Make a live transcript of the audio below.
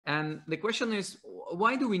And the question is,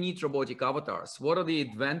 why do we need robotic avatars? What are the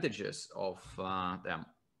advantages of them?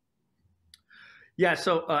 Yeah,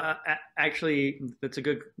 so actually, that's a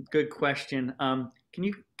good question. Can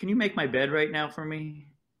you make my bed right now for me?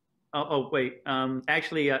 Oh wait.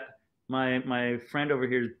 Actually, my friend over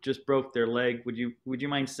here just broke their leg. Would you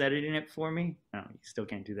mind setting it for me? No, you still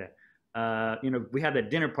can't do that. We had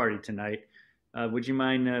that dinner party tonight. Would you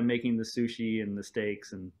mind making the sushi and the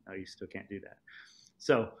steaks? And oh, you still can't do that.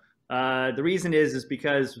 So the reason is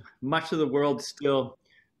because much of the world still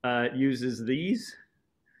uses these,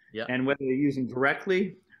 Yeah. and whether they use them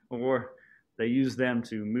directly or they use them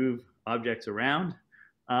to move objects around.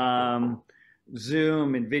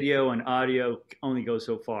 Zoom and video and audio only go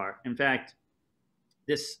so far. In fact,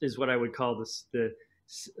 this is what I would call the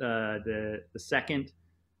second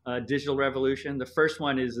digital revolution. The first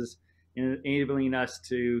one is enabling us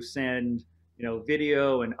to send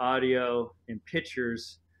video and audio and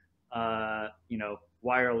pictures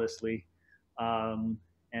wirelessly.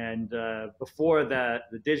 And before that,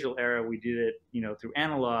 the digital era, we did it through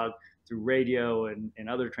analog, through radio and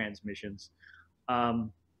other transmissions.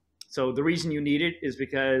 So the reason you need it is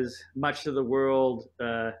because much of the world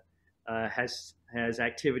has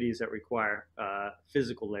activities that require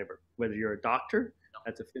physical labor. Whether you're a doctor,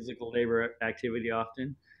 that's a physical labor activity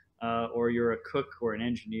often, or you're a cook or an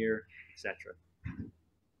engineer, etc.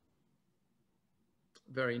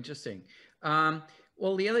 Very interesting.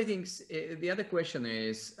 Well, the other question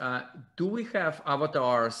is, do we have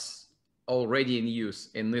avatars already in use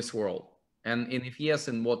in this world? And if yes,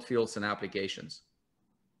 in what fields and applications?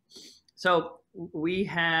 So we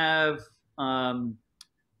have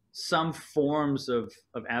some forms of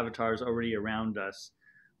avatars already around us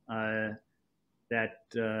that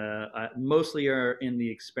mostly are in the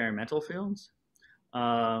experimental fields.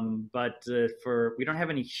 But we don't have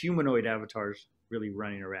any humanoid avatars really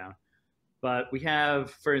running around. But we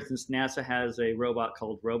have, for instance, NASA has a robot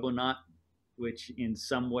called Robonaut, which in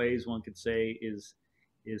some ways one could say is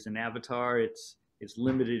an avatar. It's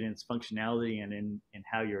limited in its functionality and in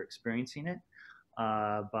how you're experiencing it.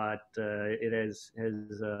 But it has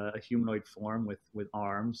a humanoid form with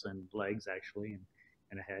arms and legs, actually,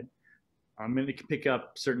 and a head. And it can pick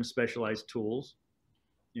up certain specialized tools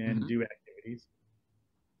and do activities.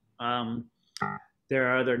 There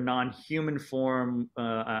are other non-human form,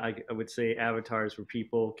 I would say, avatars where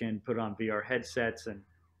people can put on VR headsets and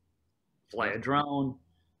fly a drone.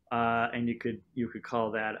 And you could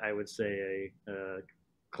call that, I would say, a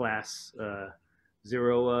class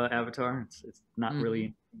 0 avatar. It's not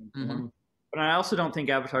really human form. But I also don't think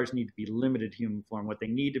avatars need to be limited human form. What they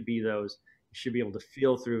need to be, you should be able to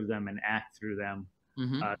feel through them and act through them.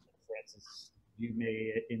 For instance, you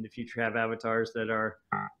may in the future have avatars that are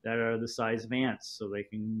the size of ants, so they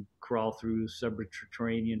can crawl through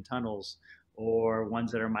subterranean tunnels, or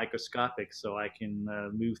ones that are microscopic, so I can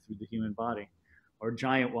move through the human body, or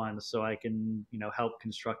giant ones, so I can help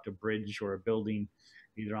construct a bridge or a building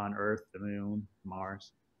either on Earth, the Moon,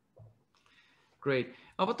 Mars. Great.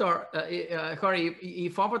 Avatar, Hari,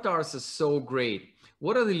 if avatars are so great,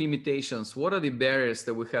 what are the limitations? What are the barriers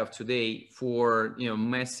that we have today for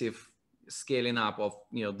massive scaling up of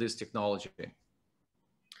this technology?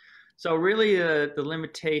 So really, the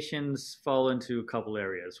limitations fall into a couple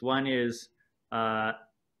areas. One is how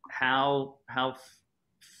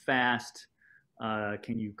fast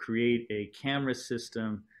can you create a camera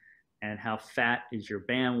system, and how fat is your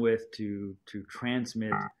bandwidth to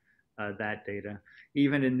transmit that data.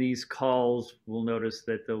 Even in these calls, we'll notice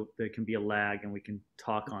that there can be a lag, and we can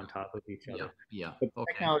talk on top of each other. Yeah. But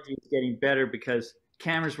technology is getting better because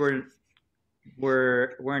cameras weren't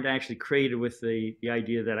actually created with the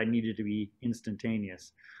idea that I needed to be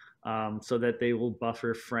instantaneous, so that they will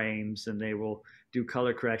buffer frames and they will do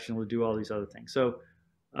color correction, will do all these other things. So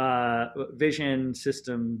vision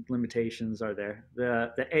system limitations are there.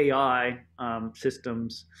 The AI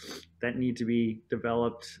systems that need to be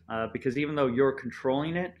developed, because even though you're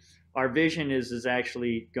controlling it, our vision is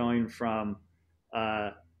actually going from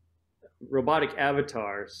robotic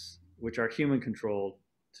avatars, which are human controlled,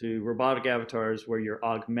 to robotic avatars where you're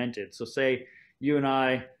augmented. So say you and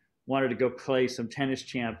I wanted to go play some tennis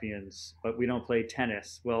champions, but we don't play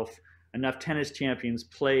tennis. Well, if enough tennis champions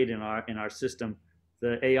played in our system,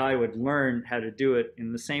 the AI would learn how to do it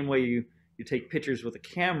in the same way you take pictures with a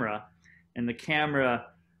camera, and the camera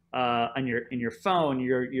in your phone,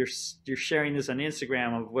 you're sharing this on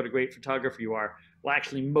Instagram of what a great photographer you are. Well,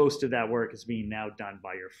 actually, most of that work is being now done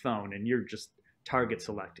by your phone, and you're just target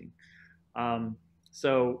selecting.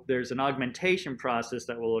 So there's an augmentation process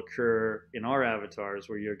that will occur in our avatars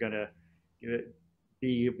where you're going to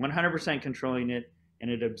be 100% controlling it,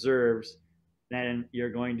 and it observes, then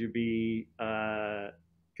you're going to be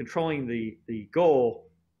controlling the goal,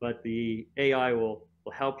 but the AI will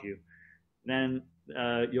help you. Then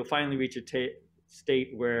you'll finally reach a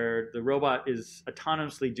state where the robot is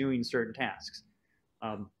autonomously doing certain tasks.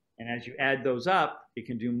 And as you add those up, it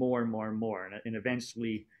can do more and more and more. And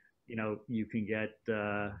eventually, you can get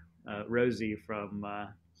Rosie from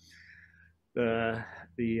the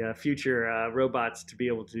future robots to be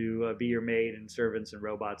able to be your maid and servants and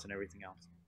robots and everything else.